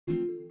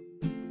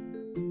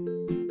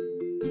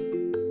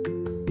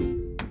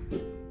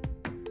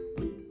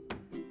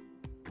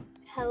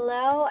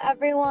Hello,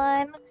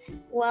 everyone.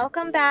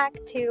 Welcome back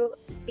to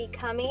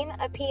Becoming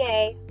a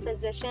PA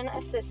Physician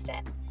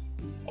Assistant.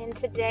 In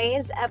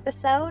today's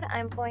episode,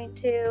 I'm going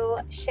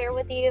to share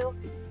with you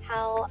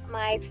how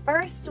my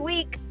first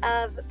week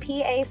of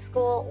PA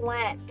school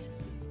went.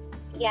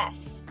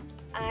 Yes,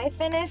 I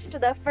finished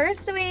the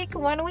first week,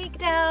 1 week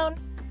down.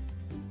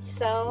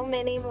 So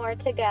many more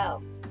to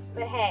go.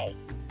 But hey,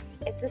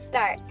 it's a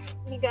start.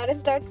 You gotta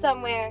start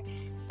somewhere,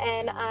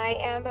 and I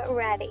am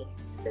ready.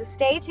 So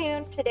stay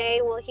tuned.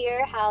 Today we'll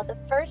hear how the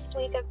first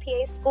week of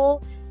PA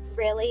school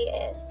really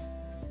is.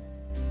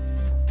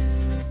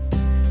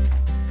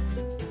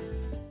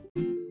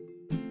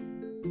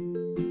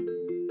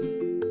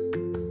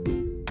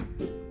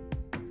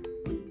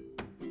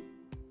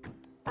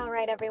 All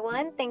right,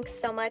 everyone. Thanks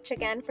so much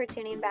again for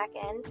tuning back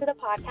in to the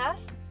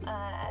podcast.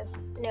 As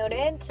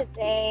noted,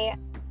 today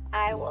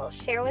I will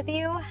share with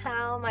you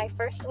how my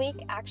first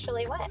week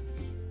actually went.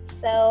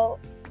 So,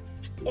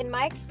 in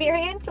my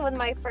experience with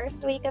my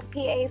first week of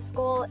PA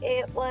school,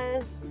 it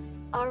was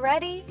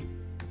already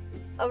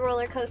a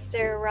roller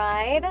coaster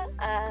ride.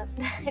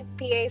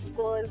 PA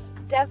school is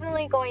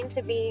definitely going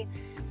to be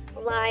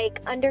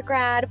like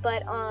undergrad,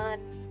 but on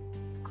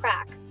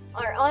crack,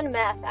 or on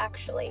meth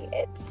actually.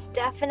 It's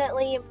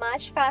definitely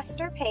much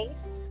faster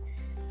paced.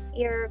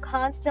 You're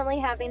constantly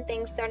having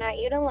things thrown at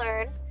you to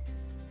learn,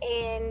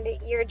 and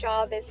your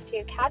job is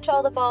to catch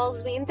all the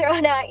balls being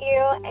thrown at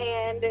you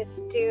and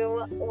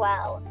do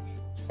well.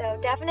 So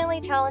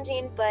definitely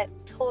challenging, but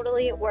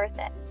totally worth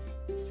it.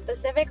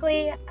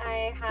 Specifically,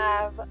 I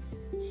have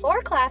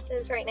 4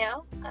 classes right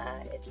now.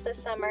 It's the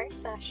summer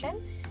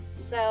session.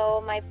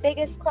 So my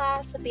biggest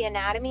class would be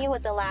anatomy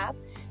with the lab.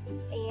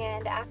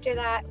 And after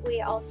that,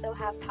 we also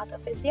have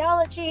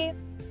pathophysiology,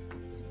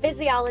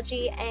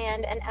 physiology,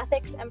 and an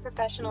ethics and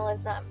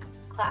professionalism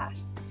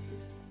class.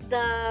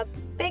 The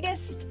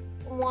biggest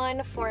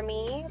one for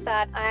me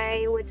that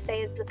I would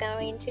say is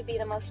going to be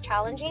the most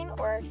challenging,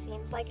 or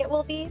seems like it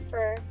will be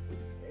for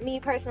me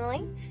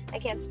personally. I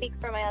can't speak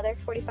for my other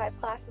 45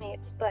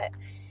 classmates, but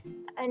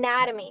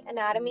anatomy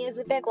is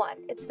a big one.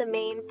 It's the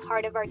main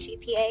part of our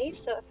GPA.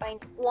 So if I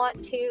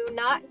want to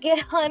not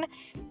get on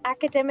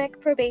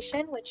academic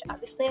probation, which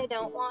obviously I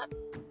don't want,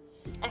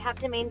 I have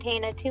to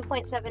maintain a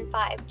 2.75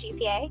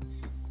 GPA.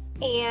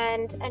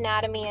 And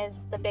anatomy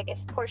is the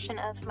biggest portion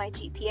of my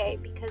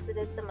GPA because it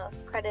is the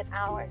most credit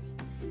hours.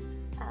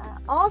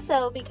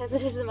 Also, because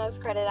it is the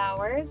most credit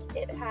hours,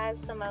 it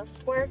has the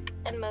most work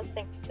and most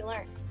things to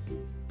learn.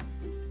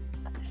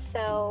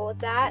 So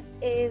that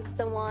is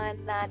the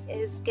one that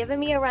is giving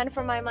me a run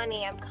for my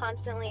money.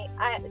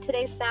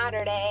 Today's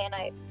Saturday, and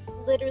I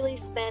literally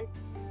spent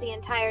the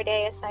entire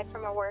day, aside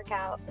from a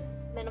workout,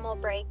 minimal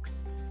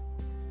breaks,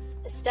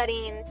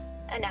 studying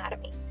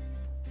anatomy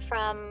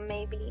from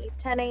maybe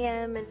 10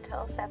 a.m.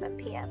 until 7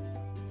 p.m.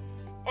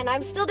 And I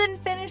still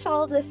didn't finish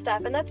all of this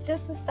stuff, and that's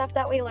just the stuff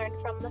that we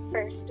learned from the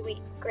first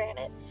week,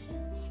 granted.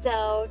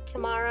 So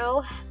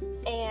tomorrow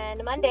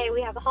and Monday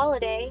we have a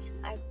holiday.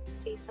 I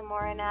see some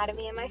more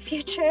anatomy in my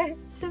future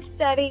to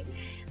study.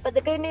 But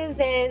the good news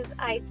is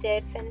I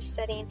did finish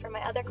studying for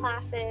my other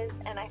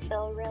classes, and I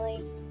feel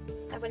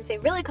I wouldn't say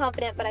really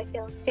confident, but I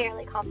feel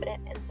fairly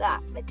confident in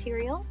that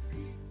material.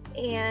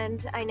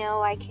 And I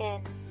know I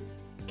can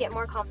get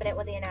more confident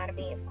with the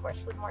anatomy, of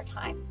course, with more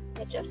time.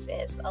 It just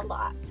is a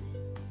lot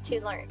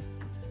to learn.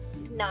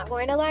 Not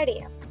going to lie to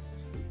you.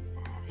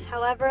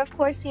 However, of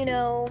course, you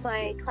know,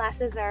 my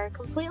classes are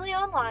completely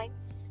online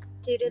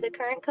due to the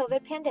current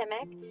COVID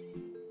pandemic.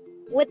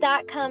 With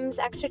that comes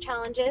extra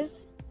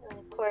challenges. And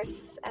of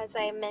course, as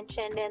I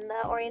mentioned in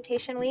the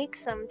orientation week,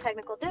 some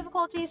technical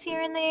difficulties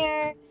here and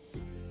there.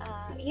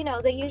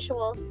 The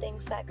usual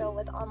things that go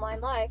with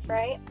online life,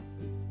 right?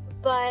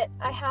 But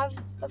I have,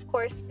 of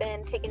course,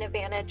 been taking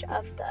advantage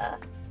of the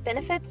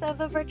benefits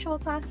of a virtual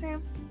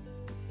classroom.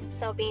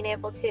 So being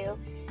able to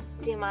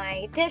do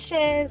my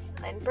dishes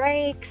and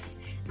breaks,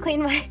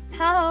 clean my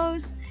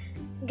house,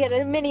 get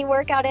a mini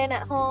workout in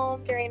at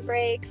home during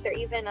breaks, or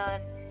even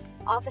on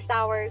office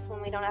hours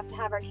when we don't have to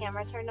have our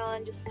camera turned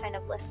on, just kind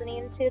of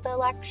listening to the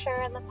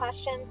lecture and the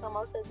questions,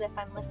 almost as if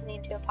I'm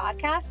listening to a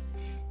podcast,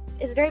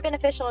 is very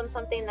beneficial and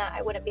something that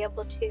I wouldn't be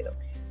able to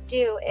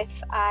do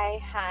if I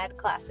had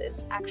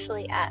classes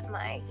actually at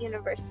my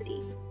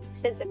university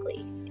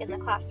physically in the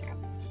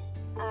classroom.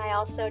 I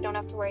also don't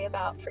have to worry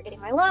about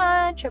forgetting my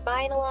lunch or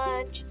buying a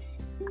lunch.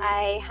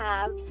 I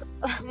have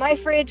my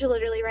fridge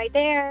literally right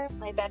there,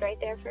 my bed right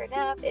there for a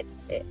nap.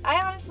 I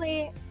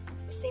honestly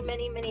see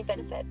many, many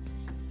benefits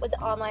with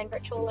the online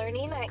virtual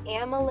learning. I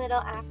am a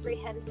little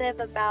apprehensive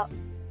about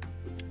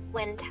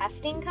when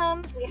testing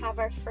comes. We have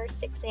our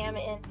first exam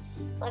in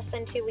less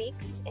than 2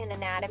 weeks in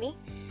anatomy.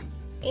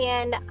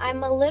 And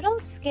I'm a little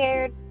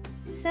scared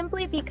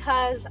simply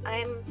because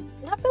I'm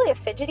not really a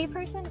fidgety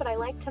person, but I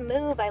like to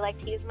move. I like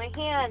to use my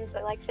hands.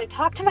 I like to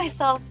talk to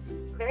myself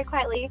very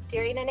quietly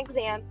during an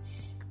exam.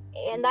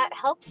 And that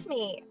helps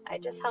me.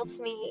 It just helps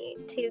me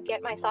to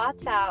get my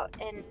thoughts out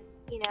and,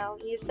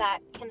 use that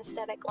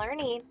kinesthetic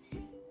learning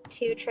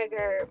to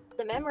trigger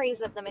the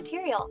memories of the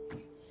material.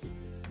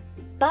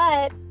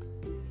 But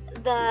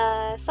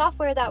The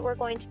software that we're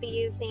going to be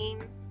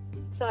using,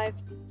 so I've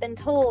been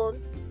told,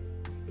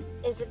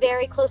 is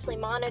very closely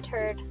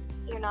monitored.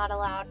 You're not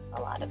allowed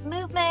a lot of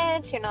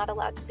movement, you're not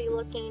allowed to be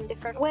looking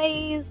different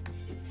ways.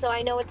 So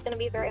I know it's going to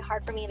be very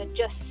hard for me to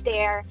just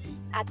stare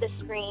at the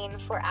screen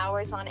for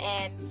hours on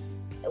end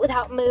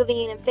without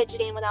moving and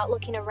fidgeting, without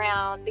looking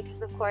around,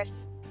 because of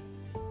course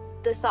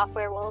the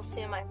software will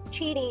assume I'm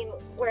cheating,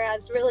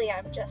 whereas really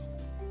I'm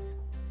just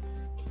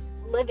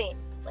living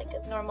like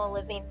a normal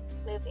living,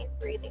 moving,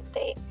 breathing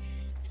thing.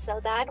 So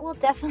that will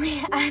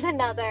definitely add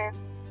another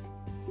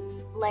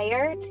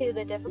layer to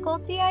the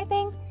difficulty, I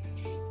think.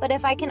 But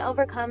if I can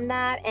overcome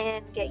that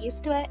and get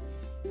used to it,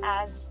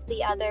 as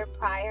the other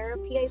prior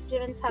PA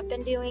students have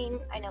been doing,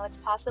 I know it's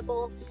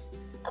possible.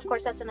 Of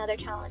course, that's another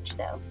challenge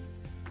though.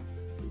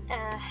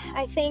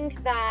 I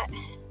think that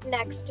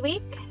next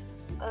week,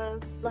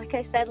 like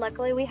I said,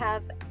 luckily we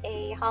have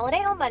a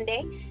holiday on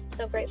Monday,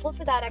 so grateful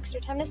for that extra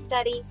time to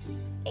study.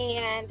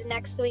 And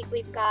next week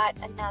we've got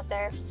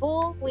another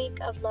full week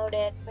of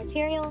loaded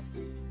material,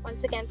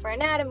 once again for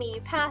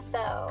anatomy,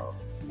 patho,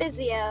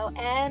 physio,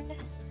 and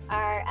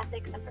our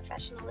ethics and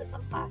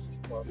professionalism class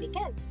will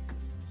begin.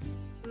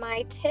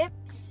 My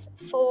tips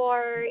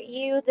for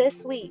you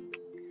this week,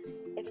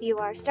 if you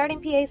are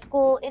starting PA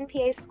school, in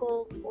PA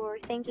school, or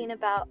thinking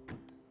about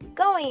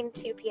going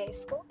to PA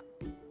school,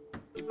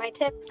 my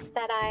tips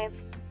that I've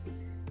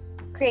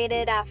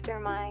created after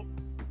my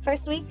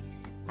first week,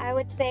 I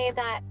would say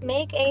that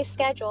make a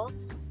schedule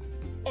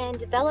and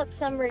develop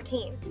some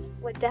routines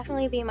would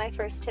definitely be my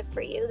first tip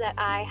for you that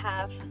I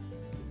have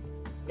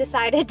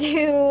decided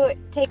to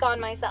take on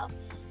myself.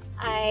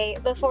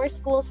 Before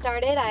school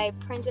started, I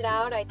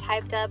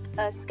typed up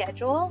a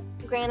schedule.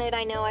 Granted,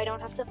 I know I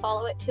don't have to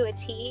follow it to a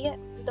T,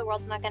 the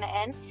world's not going to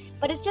end,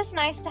 but it's just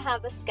nice to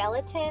have a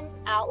skeleton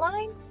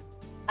outline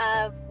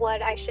of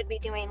what I should be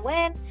doing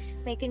when,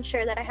 making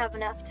sure that I have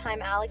enough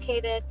time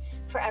allocated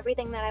for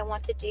everything that I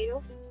want to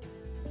do.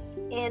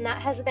 And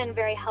that has been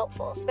very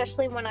helpful,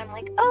 especially when I'm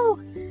like, oh,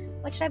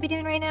 what should I be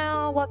doing right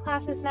now? What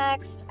class is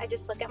next? I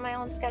just look at my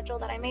own schedule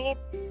that I made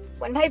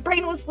when my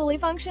brain was fully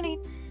functioning,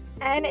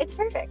 and it's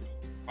perfect.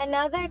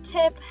 Another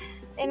tip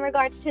in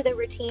regards to the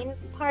routine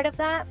part of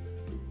that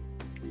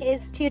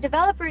is to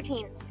develop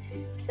routines.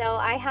 So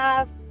I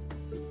have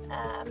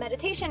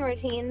meditation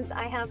routines,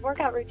 I have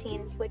workout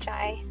routines, which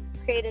I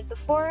created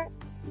before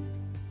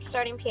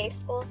starting PA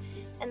school,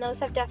 and those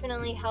have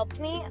definitely helped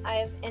me.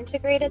 I've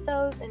integrated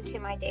those into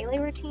my daily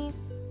routine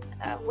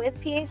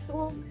with PA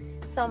school.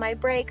 So my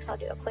breaks, I'll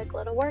do a quick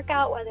little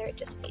workout, whether it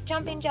just be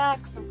jumping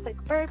jacks, some quick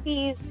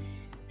burpees,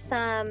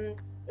 some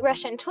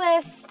Russian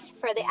twists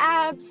for the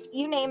abs,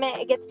 you name it.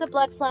 It gets the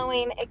blood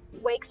flowing, it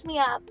wakes me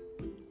up,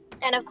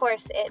 and of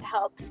course it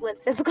helps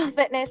with physical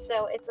fitness,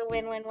 so it's a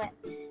win-win-win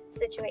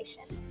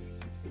situation.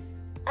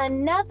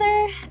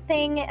 Another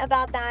thing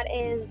about that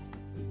is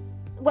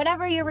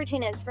whatever your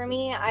routine is. For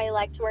me, I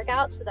like to work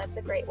out, so that's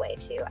a great way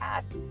to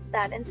add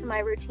that into my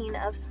routine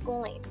of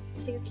schooling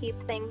to keep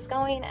things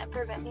going and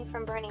prevent me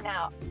from burning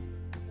out.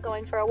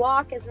 Going for a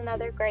walk is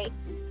another great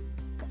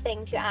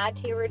thing to add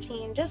to your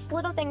routine. Just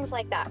little things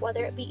like that,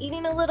 whether it be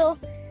eating a little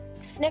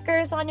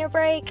Snickers on your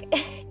break,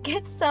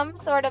 get some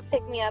sort of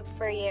pick-me-up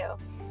for you.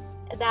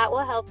 That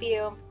will help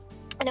you.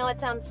 I know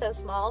it sounds so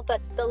small,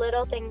 but the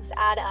little things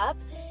add up,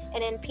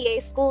 and in PA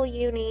school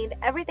you need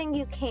everything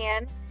you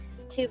can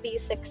to be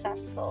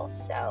successful.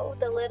 So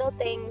the little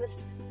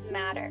things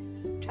matter.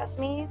 Trust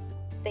me,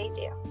 they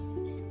do.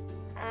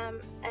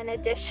 An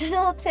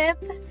additional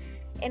tip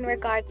in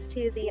regards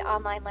to the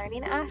online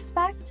learning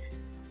aspect,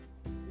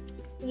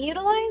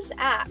 utilize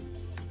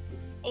apps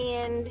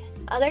and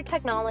other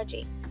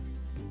technology.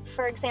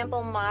 For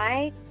example,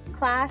 my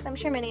class, I'm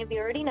sure many of you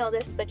already know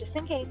this, but just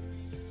in case,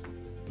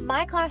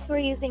 my class we're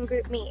using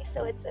GroupMe,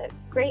 so it's a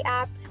great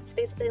app. It's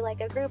basically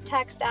like a group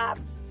text app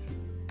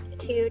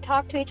to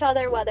talk to each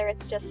other, whether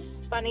it's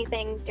just funny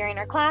things during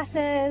our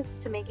classes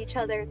to make each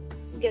other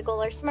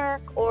giggle or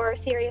smirk, or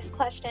serious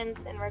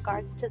questions in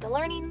regards to the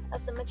learning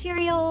of the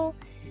material,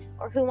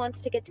 or who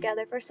wants to get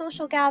together for a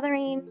social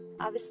gathering,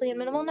 obviously in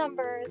minimal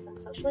numbers and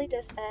socially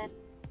distant.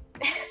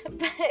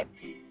 But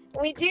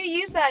we do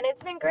use that, and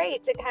it's been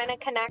great to kind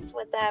of connect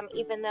with them,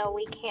 even though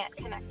we can't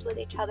connect with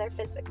each other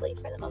physically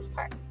for the most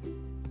part.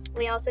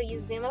 We also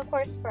use Zoom, of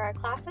course, for our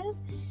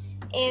classes,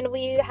 and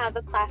we have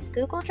a class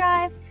Google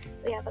Drive,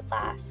 we have a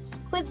class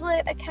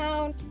Quizlet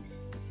account.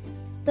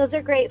 Those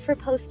are great for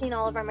posting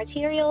all of our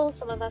materials.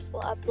 Some of us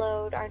will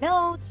upload our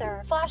notes or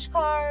our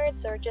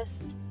flashcards or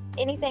just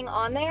anything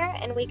on there,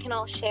 and we can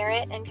all share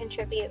it and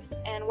contribute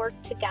and work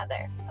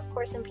together. Of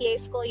course, in PA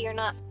school, you're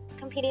not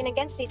competing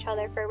against each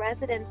other for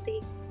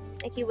residency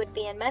like you would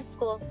be in med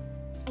school.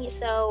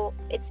 So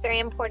it's very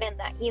important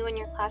that you and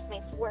your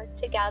classmates work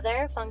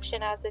together,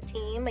 function as a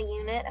team, a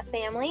unit, a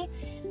family,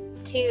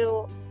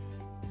 to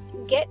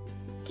get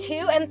to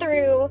and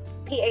through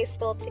PA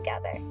school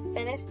together.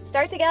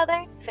 Start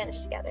together,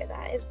 finish together.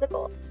 That is the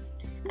goal.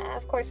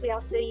 Of course, we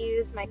also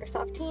use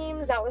Microsoft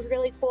Teams. That was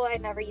really cool.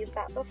 I'd never used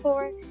that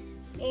before.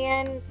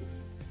 And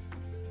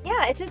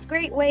yeah, it's just a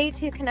great way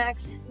to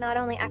connect not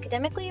only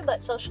academically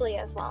but socially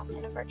as well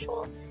in a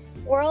virtual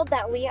world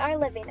that we are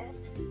living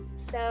in.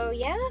 So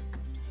yeah,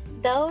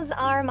 those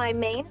are my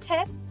main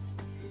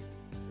tips.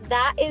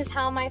 That is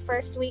how my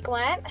first week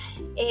went.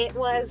 It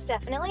was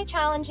definitely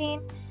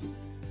challenging.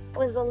 I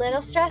was a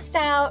little stressed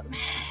out,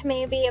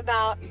 maybe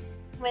about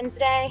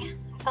Wednesday.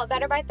 I felt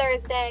better by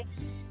Thursday.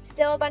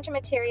 Still a bunch of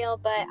material,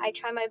 but I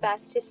try my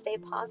best to stay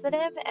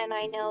positive, and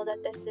I know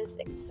that this is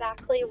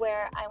exactly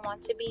where I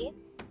want to be.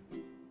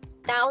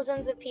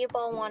 Thousands of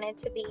people wanted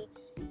to be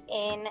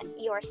in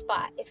your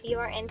spot. If you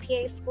are in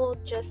PA school,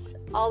 just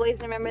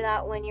always remember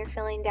that when you're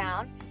feeling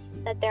down,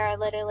 that there are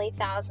literally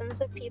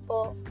thousands of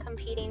people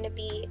competing to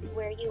be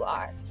where you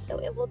are. So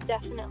it will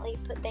definitely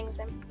put things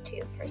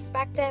into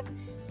perspective,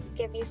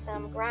 give you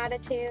some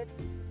gratitude,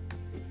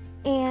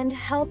 and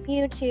help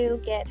you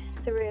to get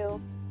through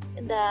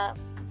the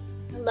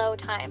low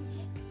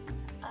times.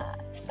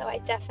 So I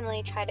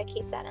definitely try to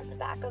keep that in the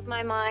back of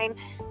my mind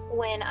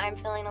when I'm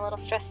feeling a little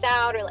stressed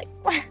out or like,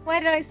 why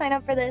did I sign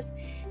up for this?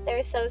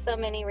 There's so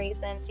many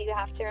reasons. You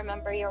have to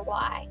remember your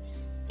why.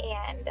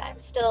 And I'm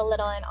still a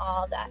little in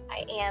awe that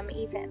I am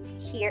even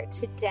here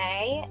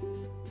today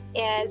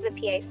as a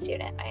PA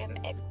student. I am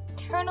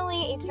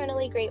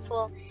eternally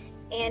grateful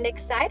and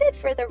excited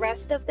for the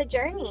rest of the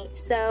journey.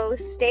 So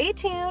stay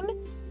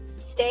tuned,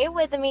 stay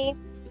with me,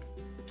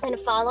 and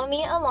follow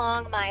me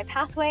along my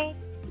pathway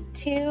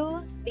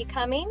to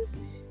becoming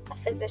a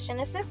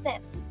physician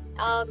assistant.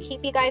 I'll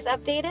keep you guys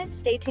updated.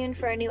 Stay tuned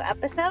for a new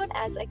episode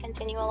as I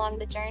continue along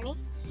the journey.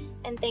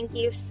 And thank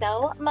you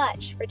so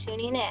much for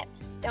tuning in.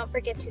 Don't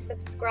forget to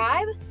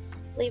subscribe,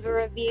 leave a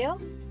review,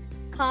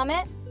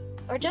 comment,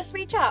 or just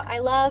reach out. I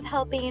love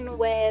helping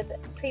with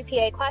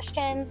pre-PA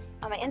questions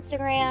on my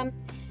Instagram.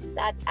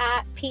 That's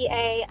at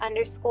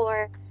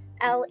PA_LEIRA,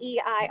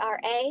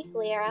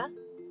 Leira,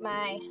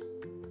 my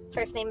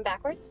first name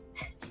backwards.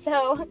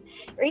 So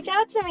reach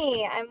out to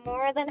me. I'm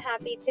more than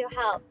happy to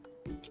help.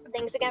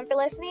 Thanks again for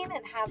listening,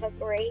 and have a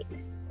great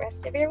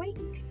rest of your week.